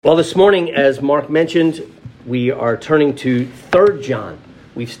Well, this morning, as Mark mentioned, we are turning to 3 John.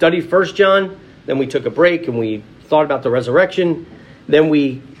 We've studied 1 John, then we took a break and we thought about the resurrection. Then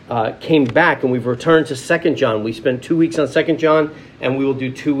we came back and we've returned to 2 John. We spent 2 weeks on 2 John and we will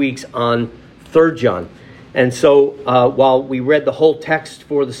do 2 weeks on 3 John. And so while we read the whole text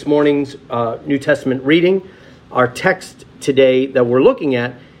for this morning's New Testament reading, our text today that we're looking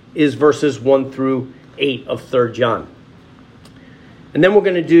at is verses 1 through 8 of 3 John. And then we're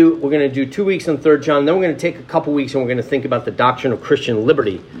going to do 2 weeks on 3 John. Then we're going to take a couple weeks and we're going to think about the doctrine of Christian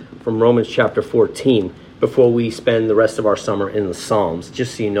liberty from Romans chapter 14 before we spend the rest of our summer in the Psalms,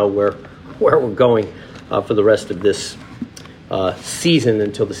 just so you know where we're going for the rest of this season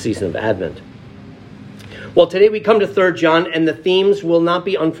until the season of Advent. Well, today we come to 3 John, and the themes will not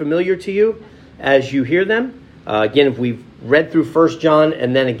be unfamiliar to you as you hear them. Again, if we've read through 1 John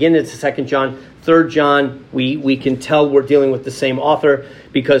and then again into 2 John, 3 John, we can tell we're dealing with the same author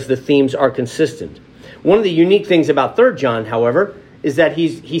because the themes are consistent. One of the unique things about 3 John, however, is that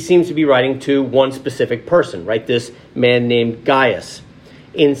he seems to be writing to one specific person, right? This man named Gaius.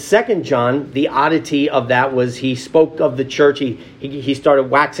 In 2 John, the oddity of that was he spoke of the church. He started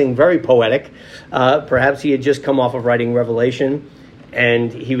waxing very poetic. Perhaps he had just come off of writing Revelation,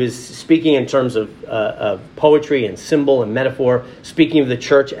 and he was speaking in terms of poetry and symbol and metaphor, speaking of the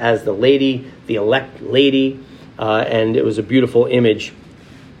church as the lady, the elect lady, and it was a beautiful image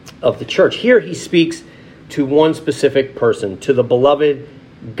of the church. Here he speaks to one specific person, to the beloved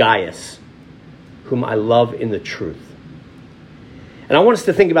Gaius, whom I love in the truth. And I want us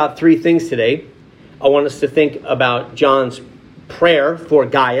to think about 3 things today. I want us to think about John's prayer for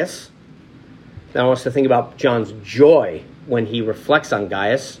Gaius. Then I want us to think about John's joy when he reflects on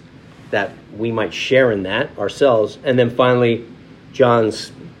Gaius, that we might share in that ourselves. And then finally,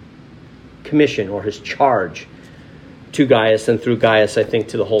 John's commission or his charge to Gaius, and through Gaius, I think,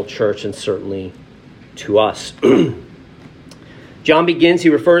 to the whole church and certainly to us. John begins, he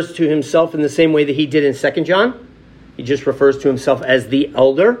refers to himself in the same way that he did in 2 John. He just refers to himself as the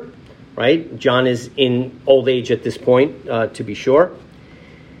elder, right? John is in old age at this point, to be sure.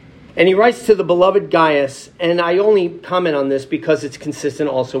 And he writes to the beloved Gaius, and I only comment on this because it's consistent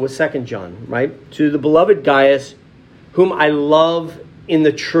also with 2 John, right? To the beloved Gaius, whom I love in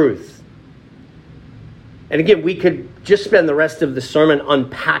the truth. And again, we could just spend the rest of the sermon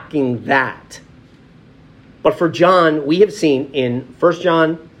unpacking that. But for John, we have seen in 1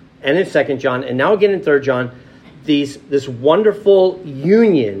 John and in 2 John, and now again in 3 John, this wonderful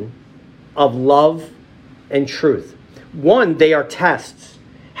union of love and truth. One, they are tests.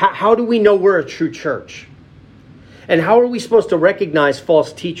 How do we know we're a true church? And how are we supposed to recognize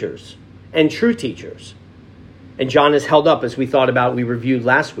false teachers and true teachers? And John is held up, as we reviewed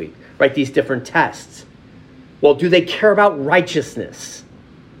last week, right? These different tests. Well, do they care about righteousness?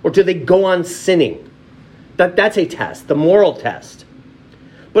 Or do they go on sinning? That's a test, the moral test.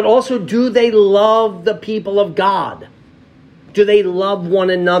 But also, do they love the people of God? Do they love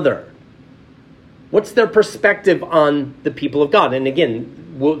one another? What's their perspective on the people of God? And again,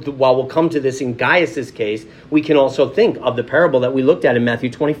 while we'll come to this in Gaius' case, we can also think of the parable that we looked at in Matthew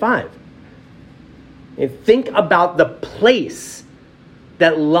 25. And think about the place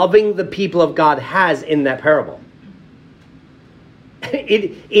that loving the people of God has in that parable.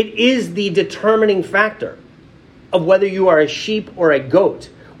 It is the determining factor of whether you are a sheep or a goat,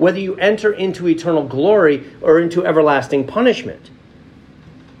 whether you enter into eternal glory or into everlasting punishment.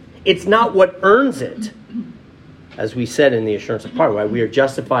 It's not what earns it. As we said in the assurance of power, right? We are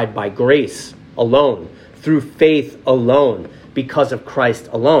justified by grace alone, through faith alone, because of Christ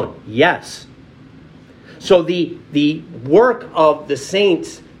alone. Yes. So the work of the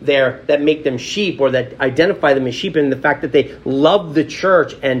saints there that make them sheep, or that identify them as sheep, in the fact that they loved the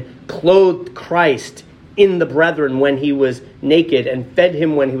church and clothed Christ in the brethren when he was naked, and fed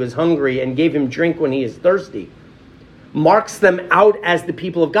him when he was hungry, and gave him drink when he is thirsty, marks them out as the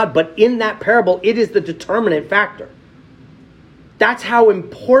people of God. But in that parable, it is the determinant factor. That's how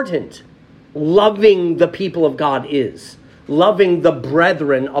important loving the people of God is. Loving the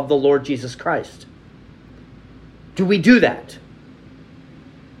brethren of the Lord Jesus Christ. Do we do that?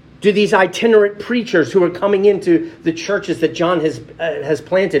 Do these itinerant preachers who are coming into the churches that John has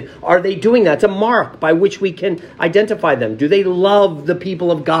planted, are they doing that? It's a mark by which we can identify them. Do they love the people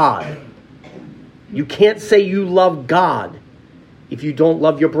of God? You can't say you love God if you don't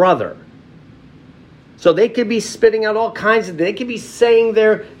love your brother. So they could be spitting out all kinds of, they can be saying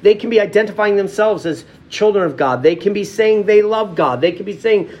they can be identifying themselves as children of God. They can be saying they love God. They can be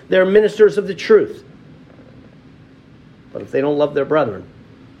saying they're ministers of the truth. But if they don't love their brethren,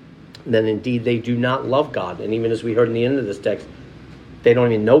 then indeed they do not love God. And even as we heard in the end of this text, They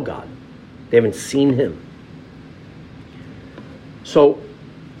don't even know God. They haven't seen him. So,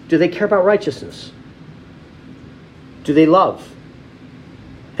 do they care about righteousness? Do they love?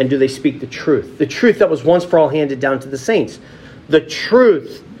 And do they speak the truth? The truth that was once for all handed down to the saints. The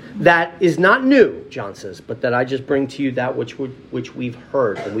truth that is not new, John says, but that I just bring to you that which we've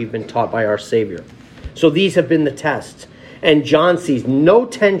heard and we've been taught by our Savior. So these have been the tests. And John sees no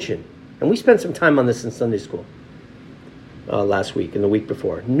tension. And we spent some time on this in Sunday school last week and the week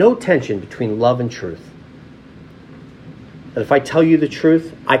before. No tension between love and truth. That if I tell you the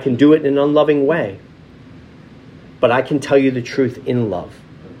truth, I can do it in an unloving way. But I can tell you the truth in love.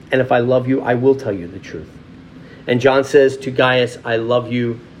 And if I love you, I will tell you the truth. And John says to Gaius, I love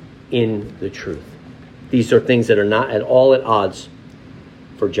you in the truth. These are things that are not at all at odds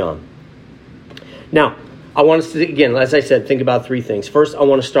for John. Now, I want us to, again, as I said, think about three things. First, I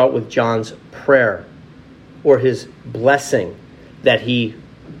want to start with John's prayer or his blessing that he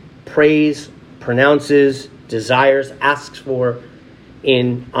prays, pronounces, desires, asks for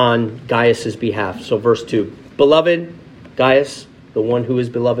on Gaius' behalf. So verse 2, Beloved, Gaius, the one who is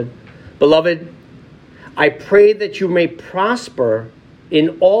beloved, Beloved, I pray that you may prosper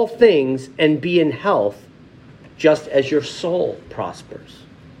in all things and be in health, just as your soul prospers.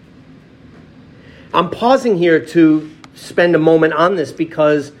 I'm pausing here to spend a moment on this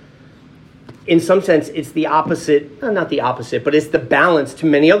because in some sense it's the opposite, not the opposite, but it's the balance to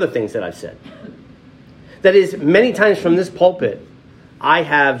many other things that I've said. That is, many times from this pulpit, I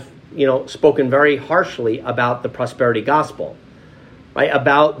have, spoken very harshly about the prosperity gospel, right?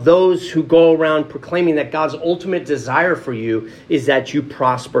 About those who go around proclaiming that God's ultimate desire for you is that you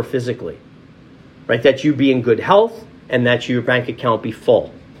prosper physically, right? That you be in good health and that your bank account be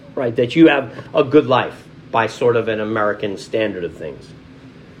full, right? That you have a good life by sort of an American standard of things.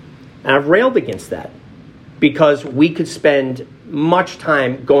 And I've railed against that because we could spend much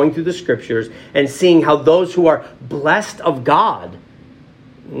time going through the scriptures and seeing how those who are blessed of God,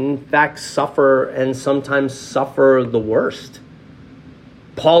 in fact, suffer and sometimes suffer the worst.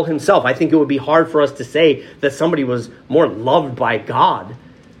 Paul himself, I think it would be hard for us to say that somebody was more loved by God.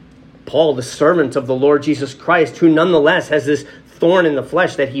 Paul, the servant of the Lord Jesus Christ, who nonetheless has this thorn in the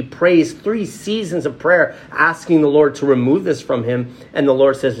flesh that he prays 3 seasons of prayer asking the Lord to remove this from him. And the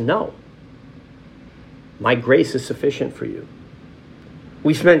Lord says, no, my grace is sufficient for you.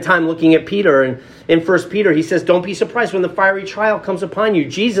 We spent time looking at Peter, and in 1 Peter, he says, don't be surprised when the fiery trial comes upon you.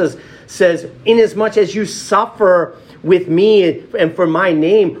 Jesus says, inasmuch as you suffer with me and for my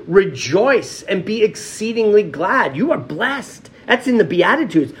name, rejoice and be exceedingly glad. You are blessed. That's in the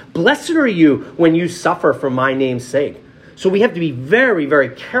Beatitudes. Blessed are you when you suffer for my name's sake. So we have to be very, very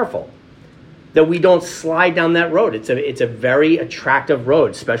careful that we don't slide down that road. It's a very attractive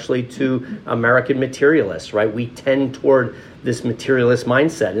road, especially to American materialists, right? We tend toward this materialist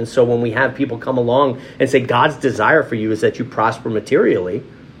mindset. And so when we have people come along and say God's desire for you is that you prosper materially,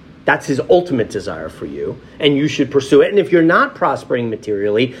 that's his ultimate desire for you, and you should pursue it. And if you're not prospering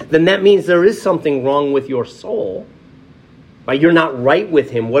materially, then that means there is something wrong with your soul. Right? You're not right with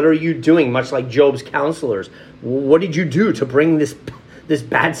him. What are you doing? Much like Job's counselors. What did you do to bring this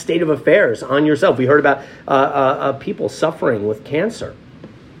bad state of affairs on yourself? We heard about people suffering with cancer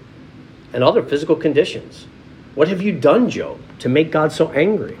and other physical conditions. What have you done, Job, to make God so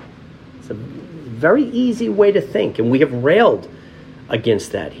angry? It's a very easy way to think, and we have railed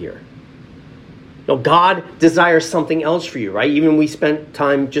against that here. No, God desires something else for you, right? Even we spent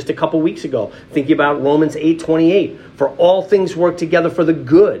time just a couple weeks ago thinking about Romans 8:28. For all things work together for the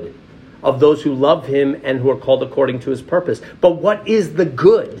good of those who love him and who are called according to his purpose. But what is the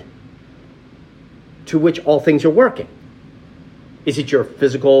good to which all things are working? Is it your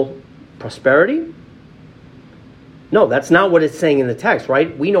physical prosperity? No, that's not what it's saying in the text,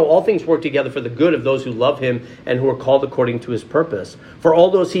 right? We know all things work together for the good of those who love him and who are called according to his purpose. For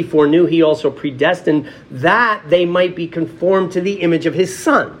all those he foreknew, he also predestined that they might be conformed to the image of his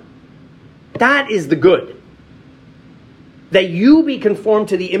Son. That is the good. That you be conformed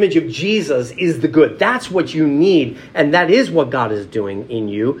to the image of Jesus is the good. That's what you need. And that is what God is doing in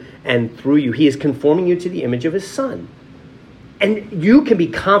you and through you. He is conforming you to the image of his Son. And you can be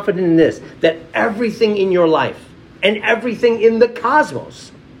confident in this, that everything in your life and everything in the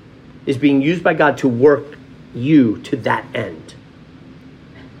cosmos is being used by God to work you to that end.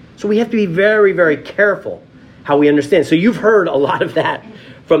 So we have to be very, very careful how we understand. So you've heard a lot of that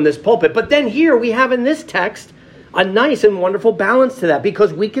from this pulpit. But then here we have in this text a nice and wonderful balance to that,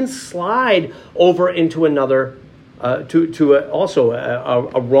 because we can slide over into another, also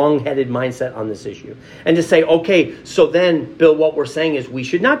a wrong-headed mindset on this issue. And to say, okay, so then, Bill, what we're saying is we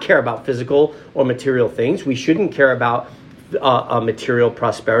should not care about physical or material things. We shouldn't care about material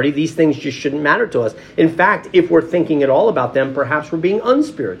prosperity. These things just shouldn't matter to us. In fact, if we're thinking at all about them, perhaps we're being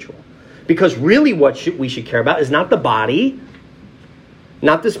unspiritual. Because really what we should care about is not the body,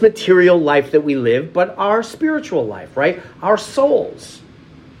 not this material life that we live, but our spiritual life, right? Our souls.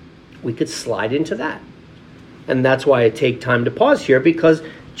 We could slide into that. And that's why I take time to pause here, because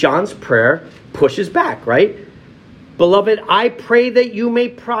John's prayer pushes back, right? Beloved, I pray that you may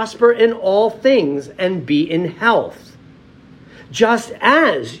prosper in all things and be in health, just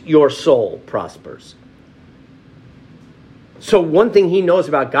as your soul prospers. So one thing he knows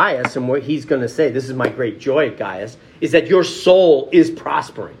about Gaius, and what he's going to say, this is my great joy, Gaius, is that your soul is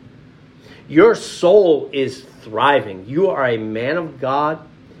prospering. Your soul is thriving. You are a man of God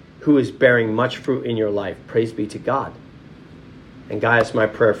who is bearing much fruit in your life. Praise be to God. And Gaius, my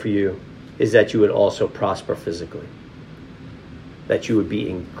prayer for you is that you would also prosper physically. That you would be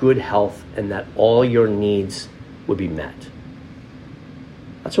in good health and that all your needs would be met.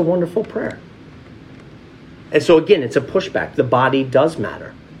 That's a wonderful prayer. And so again, it's a pushback. The body does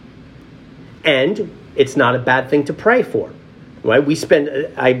matter. And it's not a bad thing to pray for. Right?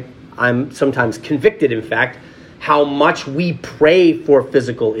 I'm sometimes convicted, in fact, how much we pray for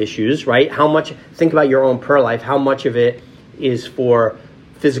physical issues, right? Think about your own prayer life, how much of it is for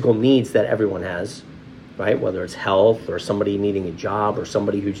physical needs that everyone has, right? Whether it's health or somebody needing a job or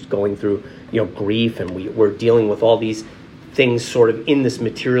somebody who's going through, grief, and we're dealing with all these things sort of in this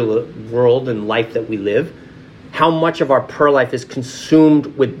material world and life that we live. How much of our prayer life is consumed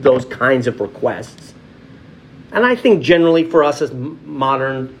with those kinds of requests? And I think generally for us as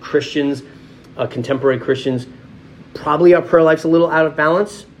modern Christians, contemporary Christians, probably our prayer life's a little out of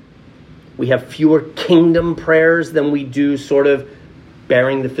balance. We have fewer kingdom prayers than we do sort of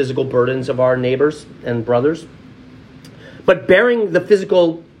bearing the physical burdens of our neighbors and brothers. But bearing the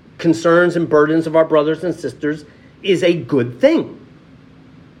physical concerns and burdens of our brothers and sisters is a good thing.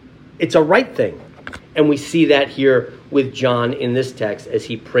 It's a right thing. And we see that here with John in this text as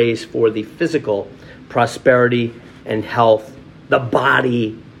he prays for the physical prosperity and health, the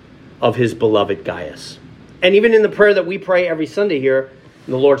body of his beloved Gaius. And even in the prayer that we pray every Sunday here,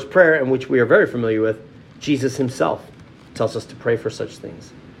 in the Lord's Prayer, in which we are very familiar with, Jesus himself tells us to pray for such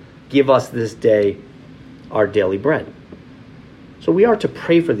things. Give us this day our daily bread. So we are to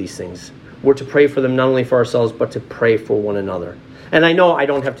pray for these things. We're to pray for them not only for ourselves, but to pray for one another. And I know I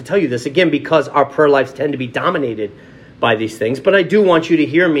don't have to tell you this, again, because our prayer lives tend to be dominated by these things, but I do want you to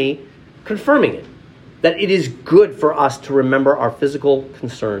hear me confirming it, that it is good for us to remember our physical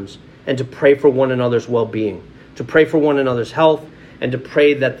concerns and to pray for one another's well-being, to pray for one another's health, and to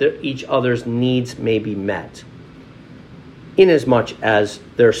pray that each other's needs may be met, inasmuch as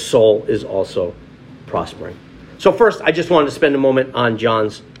their soul is also prospering. So first, I just wanted to spend a moment on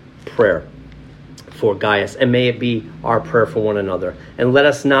John's prayer for Gaius, and may it be our prayer for one another. And let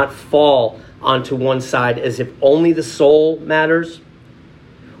us not fall onto one side as if only the soul matters,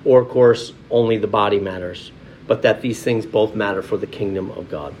 or of course, only the body matters, but that these things both matter for the kingdom of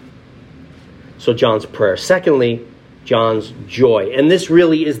God. So John's prayer. Secondly, John's joy. And this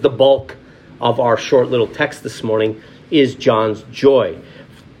really is the bulk of our short little text this morning, is John's joy.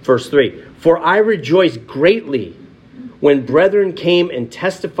 Verse 3, for I rejoice greatly when brethren came and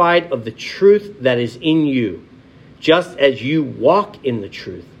testified of the truth that is in you, just as you walk in the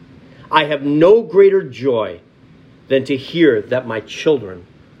truth. I have no greater joy than to hear that my children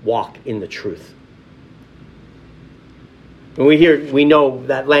walk in the truth. When we know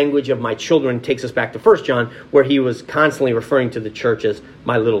that language of my children takes us back to 1 John, where he was constantly referring to the church as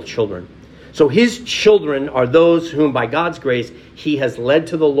my little children. So his children are those whom by God's grace he has led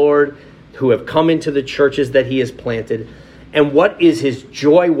to the Lord, who have come into the churches that he has planted. And what is his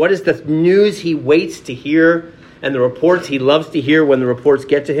joy? What is the news he waits to hear, and the reports he loves to hear when the reports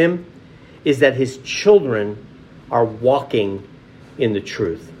get to him? Is that his children are walking in the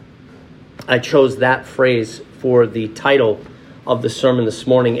truth. I chose that phrase for the title of the sermon this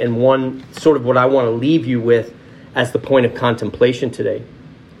morning, and one sort of what I want to leave you with as the point of contemplation today.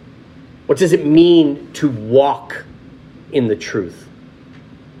 What does it mean to walk in the truth?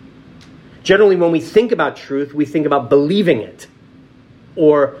 Generally, when we think about truth, we think about believing it,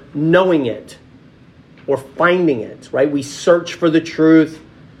 or knowing it, or finding it, right? We search for the truth.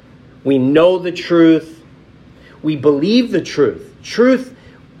 We know the truth. We believe the truth. Truth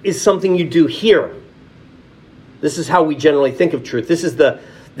is something you do here. This is how we generally think of truth. This is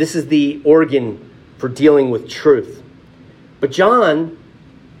the organ for dealing with truth. But John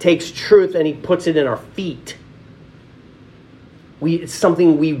takes truth and he puts it in our feet. It's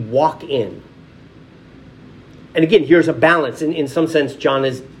something we walk in. And again, here's a balance. In some sense, John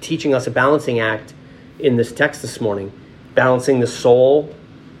is teaching us a balancing act in this text this morning. balancing the soul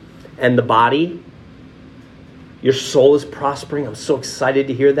and the body. Your soul is prospering. I'm so excited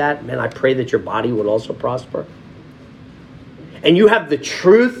to hear that. Man, I pray that your body would also prosper. And you have the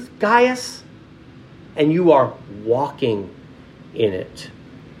truth, Gaius, and you are walking in it.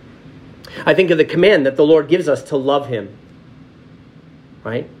 I think of the command that the Lord gives us to love him.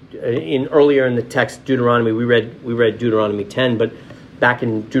 Right? Earlier in the text, Deuteronomy, we read Deuteronomy 10, but back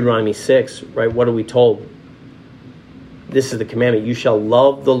in Deuteronomy 6, right, what are we told? This is the commandment. You shall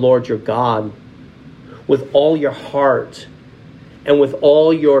love the Lord your God with all your heart and with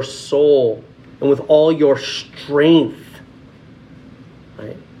all your soul and with all your strength.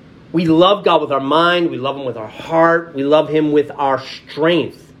 Right? We love God with our mind. We love him with our heart. We love him with our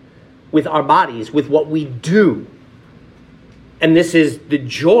strength, with our bodies, with what we do. And this is the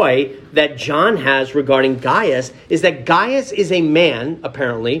joy that John has regarding Gaius, is that Gaius is a man,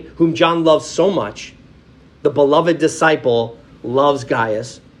 apparently, whom John loves so much. The beloved disciple loves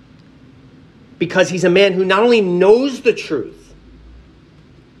Gaius because he's a man who not only knows the truth,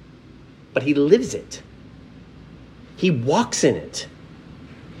 but he lives it. He walks in it.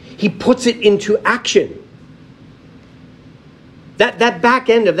 He puts it into action. That back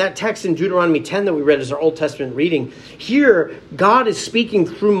end of that text in Deuteronomy 10 that we read as our Old Testament reading, here God is speaking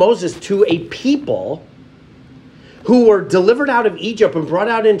through Moses to a people who were delivered out of Egypt and brought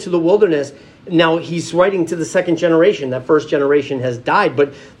out into the wilderness. Now he's writing to the second generation. That first generation has died,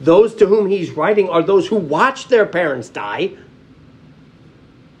 but those to whom he's writing are those who watched their parents die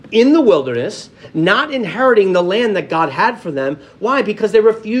in the wilderness, not inheriting the land that God had for them. Why? Because they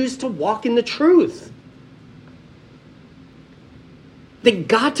refused to walk in the truth. They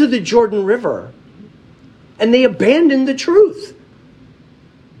got to the Jordan River and they abandoned the truth.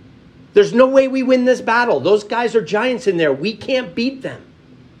 There's no way we win this battle. Those guys are giants in there. We can't beat them.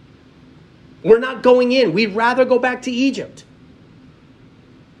 We're not going in. We'd rather go back to Egypt.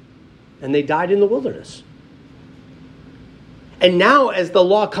 And they died in the wilderness. And now as the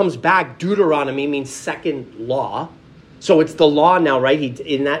law comes back, Deuteronomy means second law. So it's the law now, right?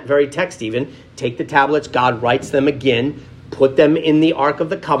 In that very text even, take the tablets, God writes them again, put them in the Ark of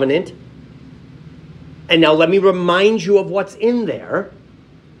the Covenant. And now let me remind you of what's in there.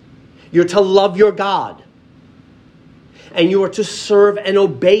 You're to love your God. And you are to serve and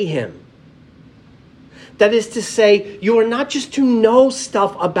obey him. That is to say, you are not just to know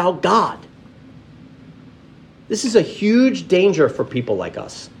stuff about God. This is a huge danger for people like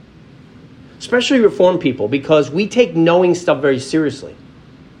us. Especially Reformed people, because we take knowing stuff very seriously.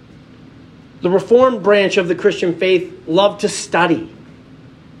 The Reformed branch of the Christian faith love to study.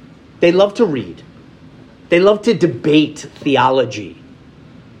 They love to read. They love to debate theology.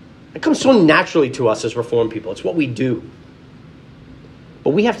 It comes so naturally to us as Reformed people. It's what we do.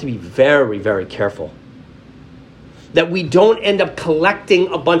 But we have to be very, very careful that we don't end up collecting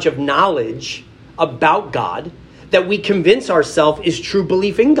a bunch of knowledge about God that we convince ourselves is true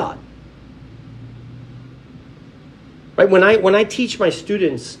belief in God. Right? When I teach my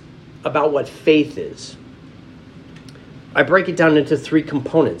students about what faith is, I break it down into three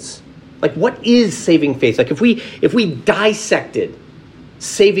components. Like, what is saving faith? Like, if we dissected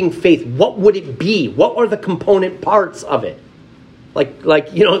saving faith, what would it be? What are the component parts of it?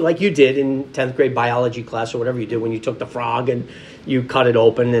 Like you did in 10th grade biology class or whatever you did when you took the frog and you cut it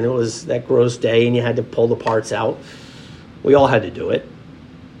open and it was that gross day and you had to pull the parts out. We all had to do it.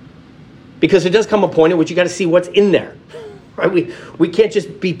 Because it does come a point at which you got to see what's in there. Right? We can't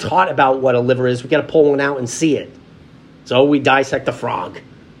just be taught about what a liver is. We got to pull one out and see it. So we dissect the frog.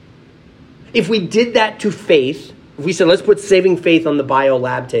 If we did that to faith, if we said, let's put saving faith on the bio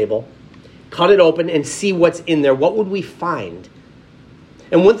lab table, cut it open and see what's in there, what would we find?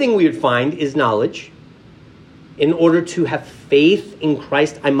 And one thing we would find is knowledge. In order to have faith in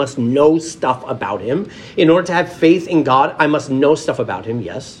Christ, I must know stuff about him. In order to have faith in God, I must know stuff about him,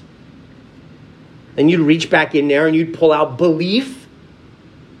 yes. And you'd reach back in there and you'd pull out belief.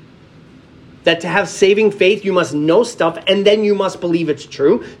 That to have saving faith, you must know stuff and then you must believe it's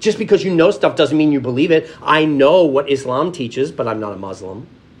true. Just because you know stuff doesn't mean you believe it. I know what Islam teaches, but I'm not a Muslim.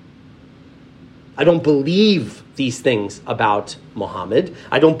 I don't believe these things about Muhammad.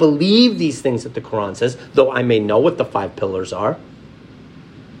 I don't believe these things that the Quran says, though I may know what the 5 pillars are.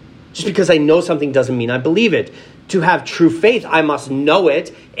 Just because I know something doesn't mean I believe it. To have true faith, I must know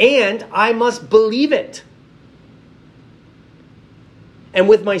it and I must believe it. And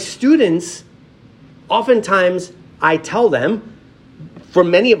with my students, oftentimes I tell them, for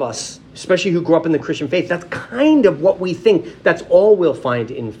many of us, especially who grew up in the Christian faith, that's kind of what we think. That's all we'll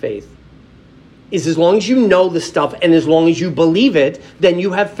find in faith. Is as long as you know the stuff and as long as you believe it, then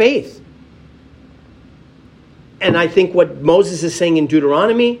you have faith. And I think what Moses is saying in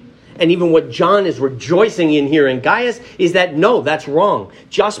Deuteronomy, and even what John is rejoicing in here in Gaius, is that no, that's wrong.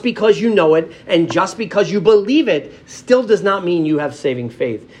 Just because you know it and just because you believe it still does not mean you have saving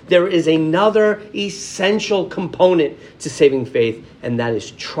faith. There is another essential component to saving faith, and that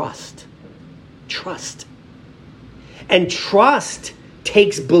is trust. Trust. And trust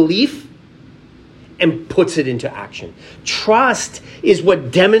takes belief and puts it into action. Trust is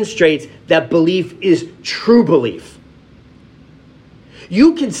what demonstrates that belief is true belief.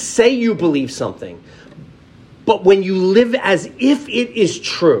 You can say you believe something, but when you live as if it is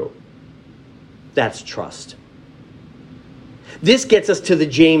true, that's trust. This gets us to the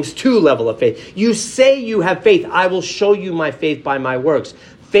James 2 level of faith. You say you have faith. I will show you my faith by my works.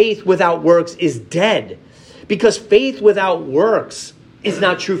 Faith without works is dead, because faith without works is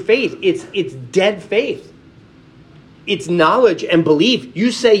not true faith. It's dead faith. It's knowledge and belief.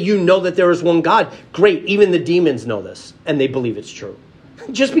 You say you know that there is one God. Great. Even the demons know this, and they believe it's true.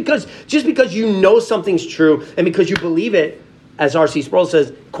 Just because you know something's true and because you believe it, as R.C. Sproul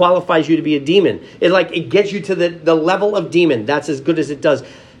says, qualifies you to be a demon. It gets you to the level of demon. That's as good as it does.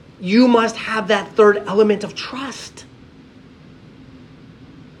 You must have that third element of trust.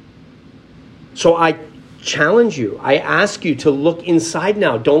 So I challenge you. I ask you to look inside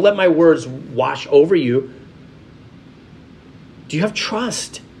now. Don't let my words wash over you. Do you have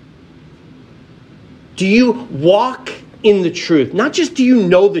trust? Do you walk in the truth? Not just do you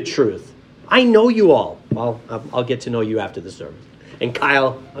know the truth. I know you all. Well, I'll get to know you after the service. And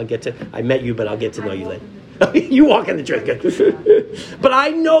Kyle, I met you, but I'll get to know you later. You walk in the truth. Good. But I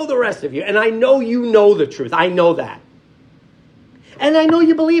know the rest of you. And I know you know the truth. I know that. And I know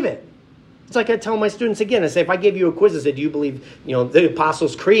you believe it. It's like I tell my students again. I say, if I gave you a quiz and said, do you believe, the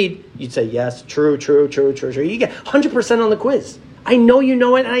Apostles' Creed? You'd say, yes, true. You get 100% on the quiz. I know you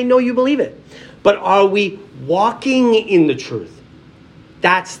know it, and I know you believe it. But are we walking in the truth?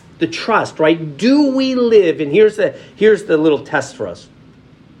 That's the trust, right? Do we live, and here's the little test for us.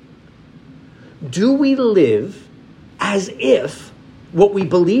 Do we live as if what we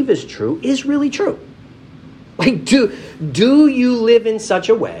believe is true is really true? Like, do you live in such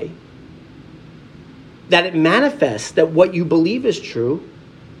a way that it manifests that what you believe is true,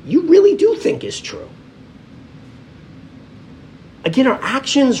 you really do think is true? Again, our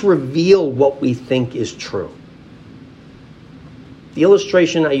actions reveal what we think is true. The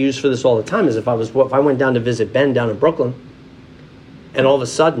illustration I use for this all the time is if I went down to visit Ben down in Brooklyn, and all of a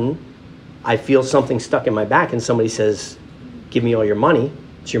sudden I feel something stuck in my back and somebody says, give me all your money.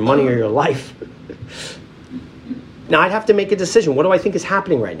 It's your money or your life. Now I'd have to make a decision. What do I think is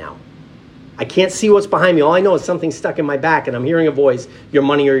happening right now? I can't see what's behind me. All I know is something stuck in my back and I'm hearing a voice, your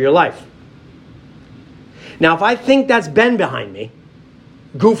money or your life. Now, if I think that's Ben behind me,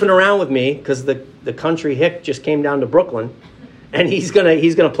 goofing around with me, because the country hick just came down to Brooklyn, and he's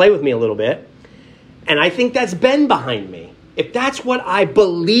gonna play with me a little bit, and I think that's Ben behind me, if that's what I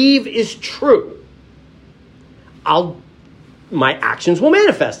believe is true, my actions will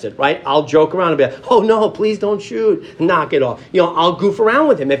manifest it, right? I'll joke around and be like, oh no, please don't shoot, knock it off. I'll goof around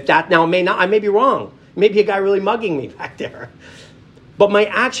with him. If that now I may be wrong. Maybe a guy really mugging me back there. But my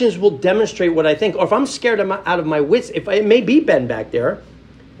actions will demonstrate what I think. Or if I'm scared out of my wits, if it may be Ben back there,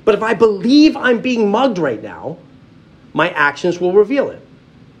 but if I believe I'm being mugged right now, my actions will reveal it.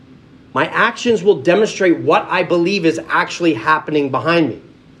 My actions will demonstrate what I believe is actually happening behind me.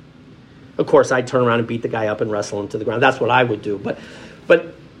 Of course, I'd turn around and beat the guy up and wrestle him to the ground. That's what I would do.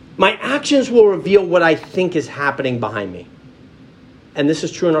 But my actions will reveal what I think is happening behind me. And this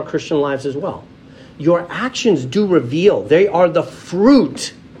is true in our Christian lives as well. Your actions do reveal. They are the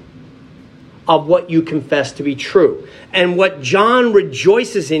fruit of what you confess to be true. And what John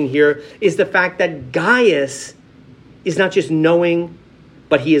rejoices in here is the fact that Gaius is not just knowing,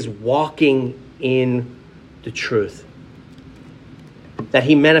 but he is walking in the truth. That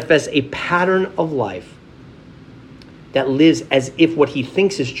he manifests a pattern of life that lives as if what he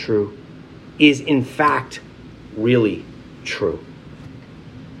thinks is true is in fact really true.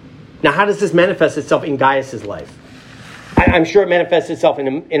 Now, how does this manifest itself in Gaius' life? I'm sure it manifests itself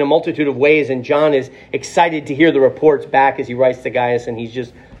in a multitude of ways, and John is excited to hear the reports back as he writes to Gaius, and he's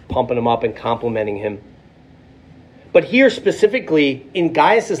just pumping him up and complimenting him. But here specifically, in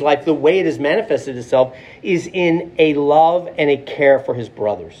Gaius' life, the way it has manifested itself is in a love and a care for his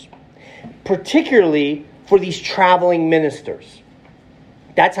brothers, particularly for these traveling ministers.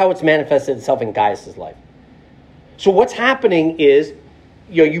 That's how it's manifested itself in Gaius' life. So what's happening is,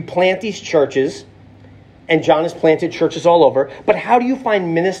 you plant these churches, and John has planted churches all over, but how do you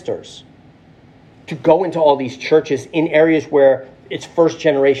find ministers to go into all these churches in areas where it's first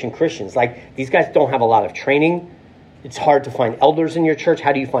generation Christians. Like, these guys don't have a lot of training. It's hard to find elders in your church.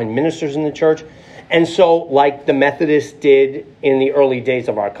 How do you find ministers in the church? And so, like the Methodists did in the early days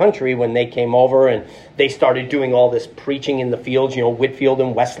of our country when they came over and they started doing all this preaching in the fields, Whitefield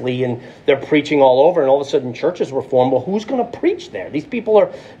and Wesley, and they're preaching all over, and all of a sudden churches were formed. Well, who's going to preach there? These people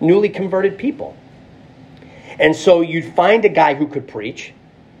are newly converted people. And so you'd find a guy who could preach,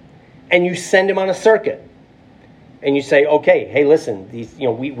 and you send him on a circuit. And you say, okay, hey, listen,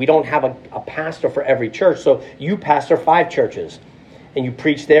 we don't have a pastor for every church, so you pastor 5 churches. And you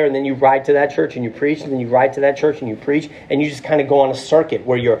preach there, and then you ride to that church, and you preach, and then you ride to that church, and you preach, and you just kind of go on a circuit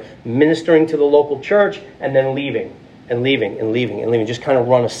where you're ministering to the local church, and then leaving, and leaving, and leaving, and leaving. Just kind of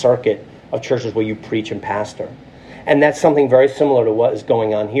run a circuit of churches where you preach and pastor. And that's something very similar to what is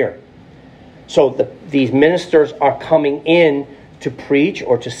going on here. So these ministers are coming in to preach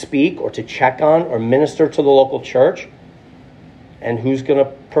or to speak or to check on or minister to the local church. And who's going to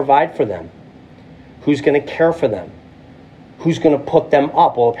provide for them? Who's going to care for them? Who's going to put them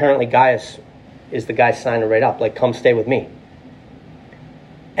up? Well, apparently Gaius is the guy signing right up, like, come stay with me.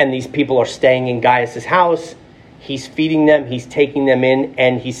 And these people are staying in Gaius's house. He's feeding them, he's taking them in,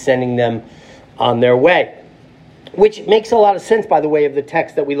 and he's sending them on their way. Which makes a lot of sense, by the way, of the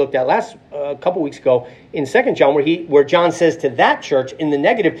text that we looked at a couple weeks ago in 2 John, where John says to that church in the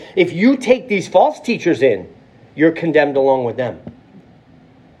negative, if you take these false teachers in, you're condemned along with them.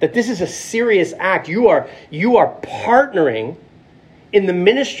 That this is a serious act. You are partnering in the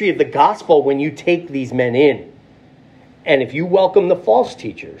ministry of the gospel when you take these men in. And if you welcome the false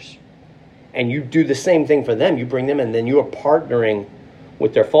teachers and you do the same thing for them, you bring them in, then you are partnering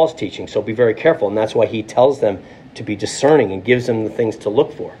with their false teaching. So be very careful. And that's why he tells them to be discerning and gives them the things to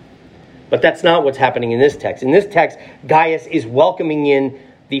look for. But that's not what's happening in this text. In this text, Gaius is welcoming in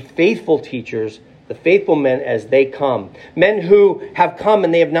the faithful teachers, the faithful men as they come. Men who have come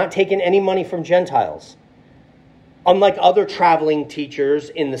and they have not taken any money from Gentiles. Unlike other traveling teachers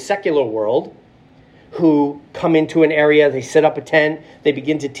in the secular world who come into an area, they set up a tent, they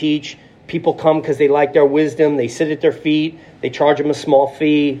begin to teach. People come because they like their wisdom. They sit at their feet. They charge them a small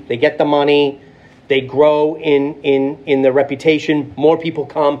fee. They get the money. They grow in their reputation. More people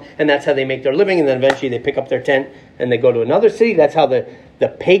come, and that's how they make their living. And then eventually they pick up their tent and they go to another city. That's how the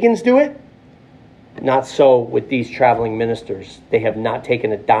pagans do it. Not so with these traveling ministers. They have not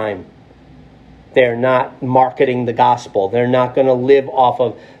taken a dime. They're not marketing the gospel. They're not going to live off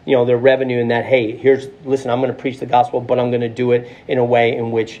of their revenue in that, hey, listen, I'm going to preach the gospel, but I'm going to do it in a way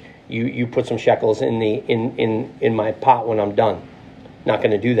in which you put some shekels in my pot when I'm done. Not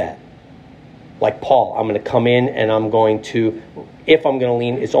going to do that. Like Paul, I'm going to come in and I'm going to, if I'm going to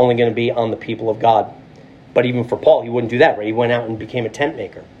lean, it's only going to be on the people of God. But even for Paul, he wouldn't do that, right? He went out and became a tent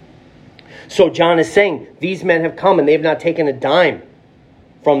maker. So John is saying, these men have come and they have not taken a dime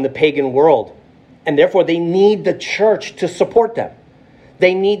from the pagan world. And therefore, they need the church to support them.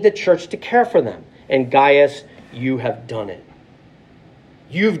 They need the church to care for them. And Gaius, you have done it.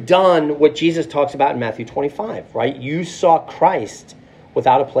 You've done what Jesus talks about in Matthew 25, right? You saw Christ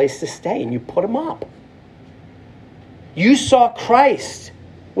without a place to stay and you put him up. You saw Christ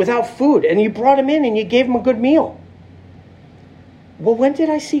without food and you brought him in and you gave him a good meal. Well, when did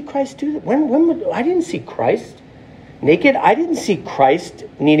I see Christ do that? I didn't see Christ naked. I didn't see Christ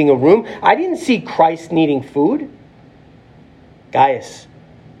needing a room. I didn't see Christ needing food. Gaius,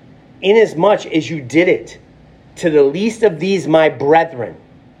 inasmuch as you did it to the least of these my brethren,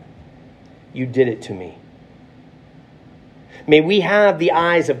 you did it to me. May we have the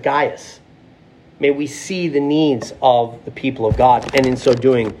eyes of Gaius. May we see the needs of the people of God, and in so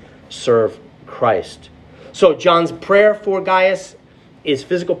doing, serve Christ. So John's prayer for Gaius is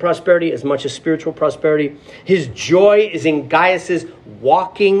physical prosperity as much as spiritual prosperity. His joy is in Gaius's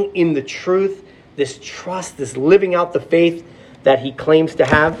walking in the truth, this trust, this living out the faith that he claims to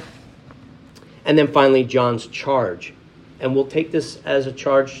have. And then finally, John's charge. And we'll take this as a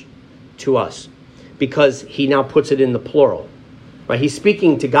charge to us because he now puts it in the plural. Right? He's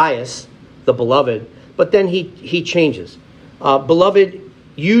speaking to Gaius, the beloved, but then he changes. Beloved,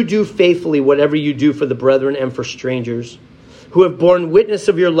 you do faithfully whatever you do for the brethren and for strangers who have borne witness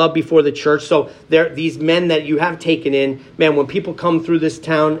of your love before the church. So these men that you have taken in, man, when people come through this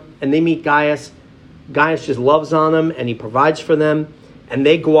town and they meet Gaius just loves on them and he provides for them. And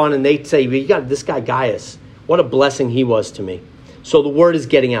they go on and they say, you got this guy Gaius. What a blessing he was to me. So the word is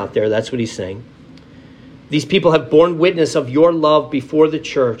getting out there. That's what he's saying. These people have borne witness of your love before the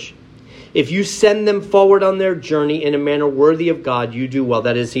church. If you send them forward on their journey in a manner worthy of God, you do well.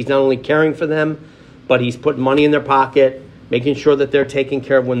 That is, he's not only caring for them, but he's putting money in their pocket. making sure that they're taken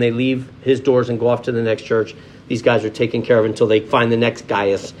care of when they leave his doors and go off to the next church. These guys are taken care of until they find the next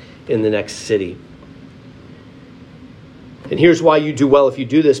Gaius in the next city. And here's why you do well if you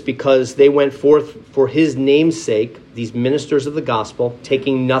do this, because they went forth for his name's sake, these ministers of the gospel,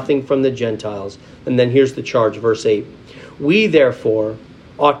 taking nothing from the Gentiles. And then here's the charge, verse 8. We therefore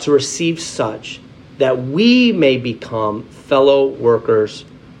ought to receive such that we may become fellow workers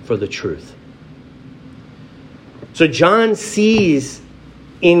for the truth. So John sees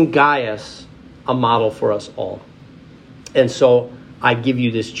in Gaius a model for us all. And so I give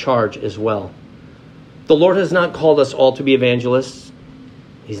you this charge as well. The Lord has not called us all to be evangelists.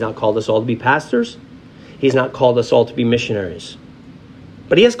 He's not called us all to be pastors. He's not called us all to be missionaries.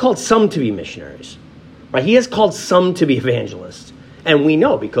 But he has called some to be missionaries. Right? He has called some to be evangelists. And we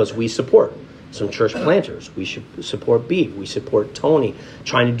know because we support some church planters. We should support Beat. We support Tony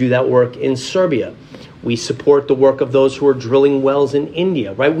trying to do that work in Serbia. We support the work of those who are drilling wells in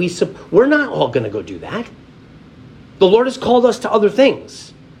India. Right? We're not all going to go do that. The Lord has called us to other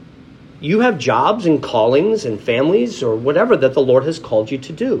things. You have jobs and callings and families or whatever that the Lord has called you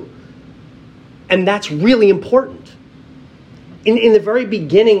to do. And that's really important. In the very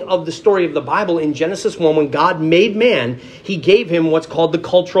beginning of the story of the Bible, in Genesis 1, when God made man, he gave him what's called the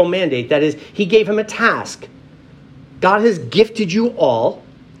cultural mandate. That is, he gave him a task. God has gifted you all,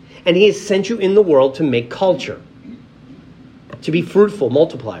 and he has sent you in the world to make culture, to be fruitful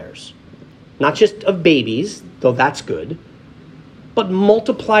multipliers. Not just of babies, though that's good, but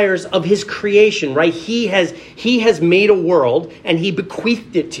multipliers of his creation, right? He has made a world and he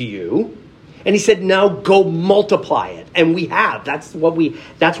bequeathed it to you. And he said, now go multiply it. And we have. That's what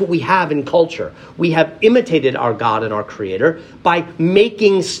we have in culture. We have imitated our God and our Creator by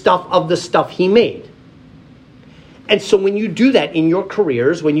making stuff of the stuff he made. And so when you do that in your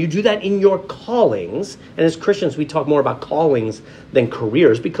careers, when you do that in your callings, and as Christians, we talk more about callings than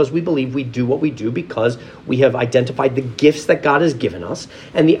careers because we believe we do what we do because we have identified the gifts that God has given us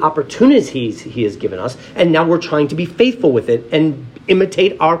and the opportunities he has given us. And now we're trying to be faithful with it and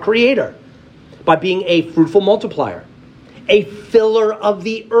imitate our Creator by being a fruitful multiplier, a filler of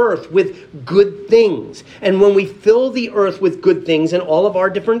the earth with good things. And when we fill the earth with good things in all of our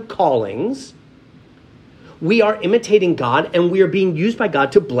different callings, we are imitating God and we are being used by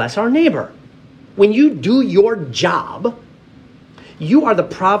God to bless our neighbor. When you do your job, you are the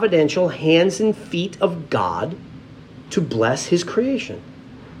providential hands and feet of God to bless his creation.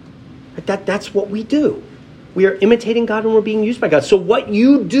 That's what we do. We are imitating God and we're being used by God. So what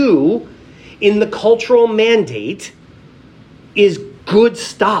you do in the cultural mandate is good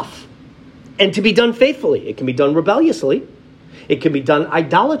stuff and to be done faithfully. It can be done rebelliously. It can be done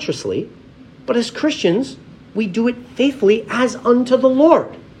idolatrously. But as Christians, we do it faithfully as unto the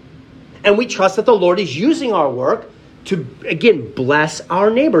Lord. And we trust that the Lord is using our work to, again, bless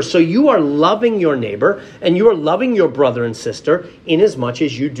our neighbor. So you are loving your neighbor and you are loving your brother and sister in as much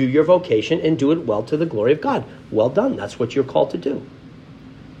as you do your vocation and do it well to the glory of God. Well done. That's what you're called to do.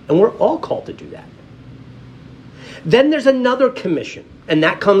 And we're all called to do that. Then there's another commission, and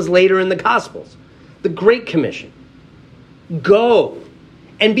that comes later in the Gospels. The Great Commission. Go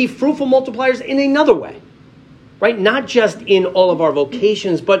and be fruitful multipliers in another way. Right? Not just in all of our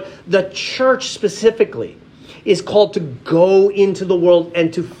vocations, but the church specifically is called to go into the world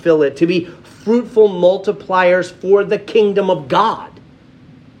and to fill it, to be fruitful multipliers for the kingdom of God.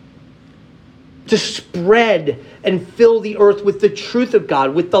 To spread and fill the earth with the truth of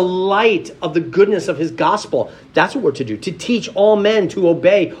God, with the light of the goodness of his gospel. That's what we're to do. To teach all men to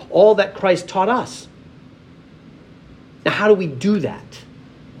obey all that Christ taught us. Now, how do we do that?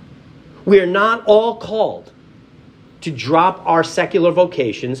 We are not all called to drop our secular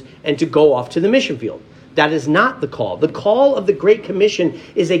vocations and to go off to the mission field. That is not the call. The call of the Great Commission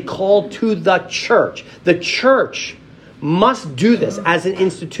is a call to the church. The church must do this as an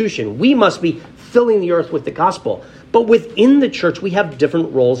institution. We must be filling the earth with the gospel. But within the church, we have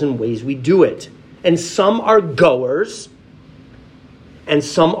different roles and ways we do it. And some are goers, and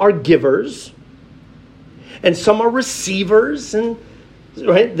some are givers, and some are receivers, and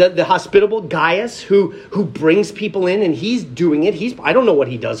right, the hospitable Gaius who brings people in and he's doing it. I don't know what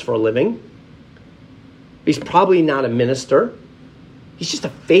he does for a living. He's probably not a minister. He's just a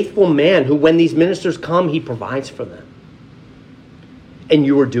faithful man who, when these ministers come, he provides for them. And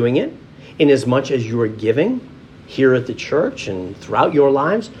you are doing it in as much as you are giving here at the church and throughout your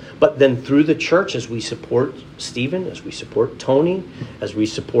lives, but then through the church as we support Stephen, as we support Tony, as we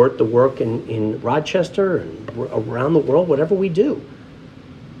support the work in Rochester and around the world, whatever we do.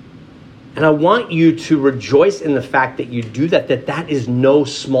 And I want you to rejoice in the fact that you do that is no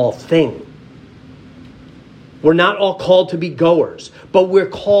small thing. We're not all called to be goers, but we're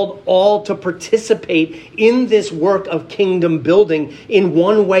called all to participate in this work of kingdom building in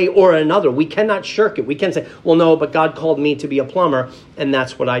one way or another. We cannot shirk it. We can't say, well, no, but God called me to be a plumber, and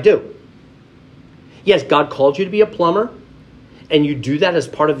that's what I do. Yes, God called you to be a plumber, and you do that as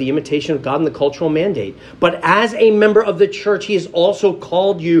part of the imitation of God and the cultural mandate. But as a member of the church, he has also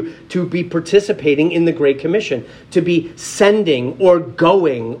called you to be participating in the Great Commission, to be sending or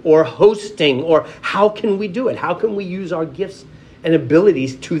going or hosting, or how can we do it? How can we use our gifts and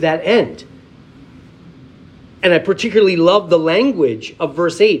abilities to that end? And I particularly love the language of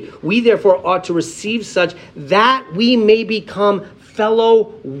verse 8. We therefore ought to receive such that we may become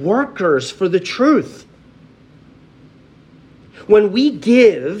fellow workers for the truth. When we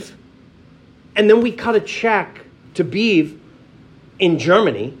give, and then we cut a check to Bev in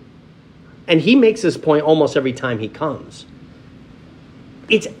Germany, and he makes this point almost every time he comes,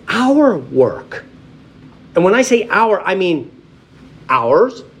 it's our work. And when I say our, I mean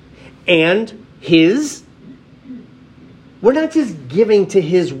ours and his. We're not just giving to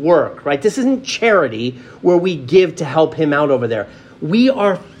his work, right? This isn't charity where we give to help him out over there. We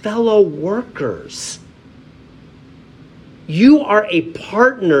are fellow workers. You are a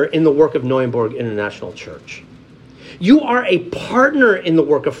partner in the work of Neuenborg International Church. You are a partner in the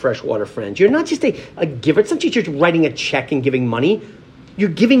work of Freshwater Friends. You're not just a giver. It's not just you're writing a check and giving money. You're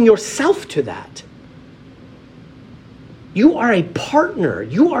giving yourself to that. You are a partner.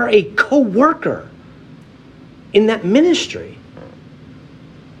 You are a co-worker in that ministry.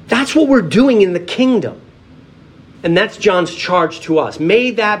 That's what we're doing in the kingdom. And that's John's charge to us.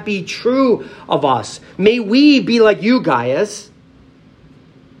 May that be true of us. May we be like you, Gaius,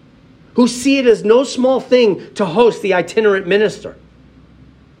 who see it as no small thing to host the itinerant minister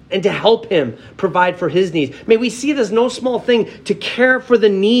and to help him provide for his needs. May we see it as no small thing to care for the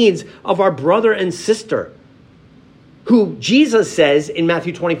needs of our brother and sister, who Jesus says in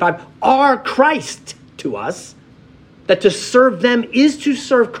Matthew 25 are Christ to us, that to serve them is to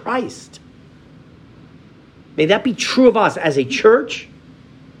serve Christ. May that be true of us as a church.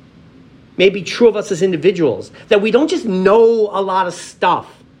 May it be true of us as individuals. That we don't just know a lot of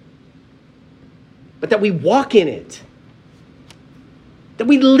stuff, but that we walk in it. That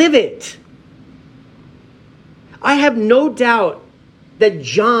we live it. I have no doubt that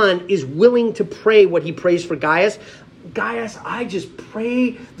John is willing to pray what he prays for Gaius. Gaius, I just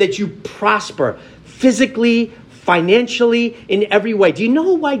pray that you prosper physically, financially, in every way. Do you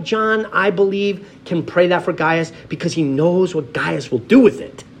know why John, I believe, can pray that for Gaius? Because he knows what Gaius will do with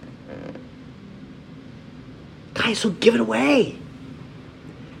it. Gaius will give it away.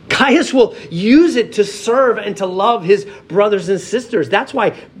 Gaius will use it to serve and to love his brothers and sisters. That's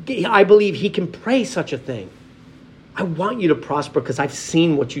why I believe he can pray such a thing. I want you to prosper because I've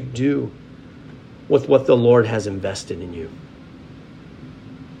seen what you do with what the Lord has invested in you.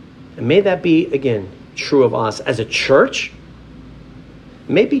 And may that be, again, true of us as a church.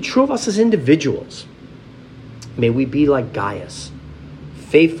 May it be true of us as individuals. May we be like Gaius,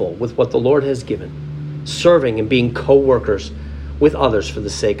 faithful with what the Lord has given, serving and being co-workers with others for the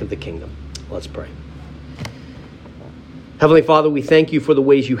sake of the kingdom. Let's pray. Heavenly Father, we thank you for the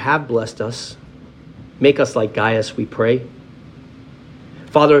ways you have blessed us. Make us like Gaius, we pray.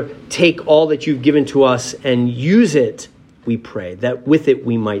 Father, take all that you've given to us and use it, we pray, that with it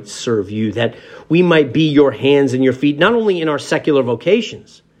we might serve you, that we might be your hands and your feet, not only in our secular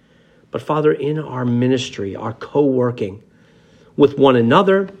vocations, but Father, in our ministry, our co-working with one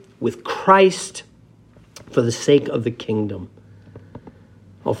another, with Christ, for the sake of the kingdom.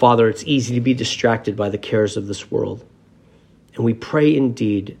 Oh, Father, it's easy to be distracted by the cares of this world. And we pray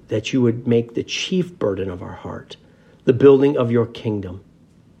indeed that you would make the chief burden of our heart the building of your kingdom.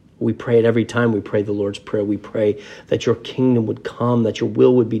 We pray it every time we pray the Lord's Prayer. We pray that your kingdom would come, that your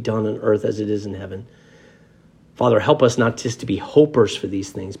will would be done on earth as it is in heaven. Father, help us not just to be hopers for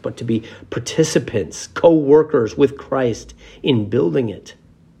these things, but to be participants, co-workers with Christ in building it.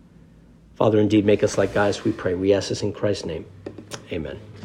 Father, indeed, make us like Gaius, we pray. We ask this in Christ's name. Amen.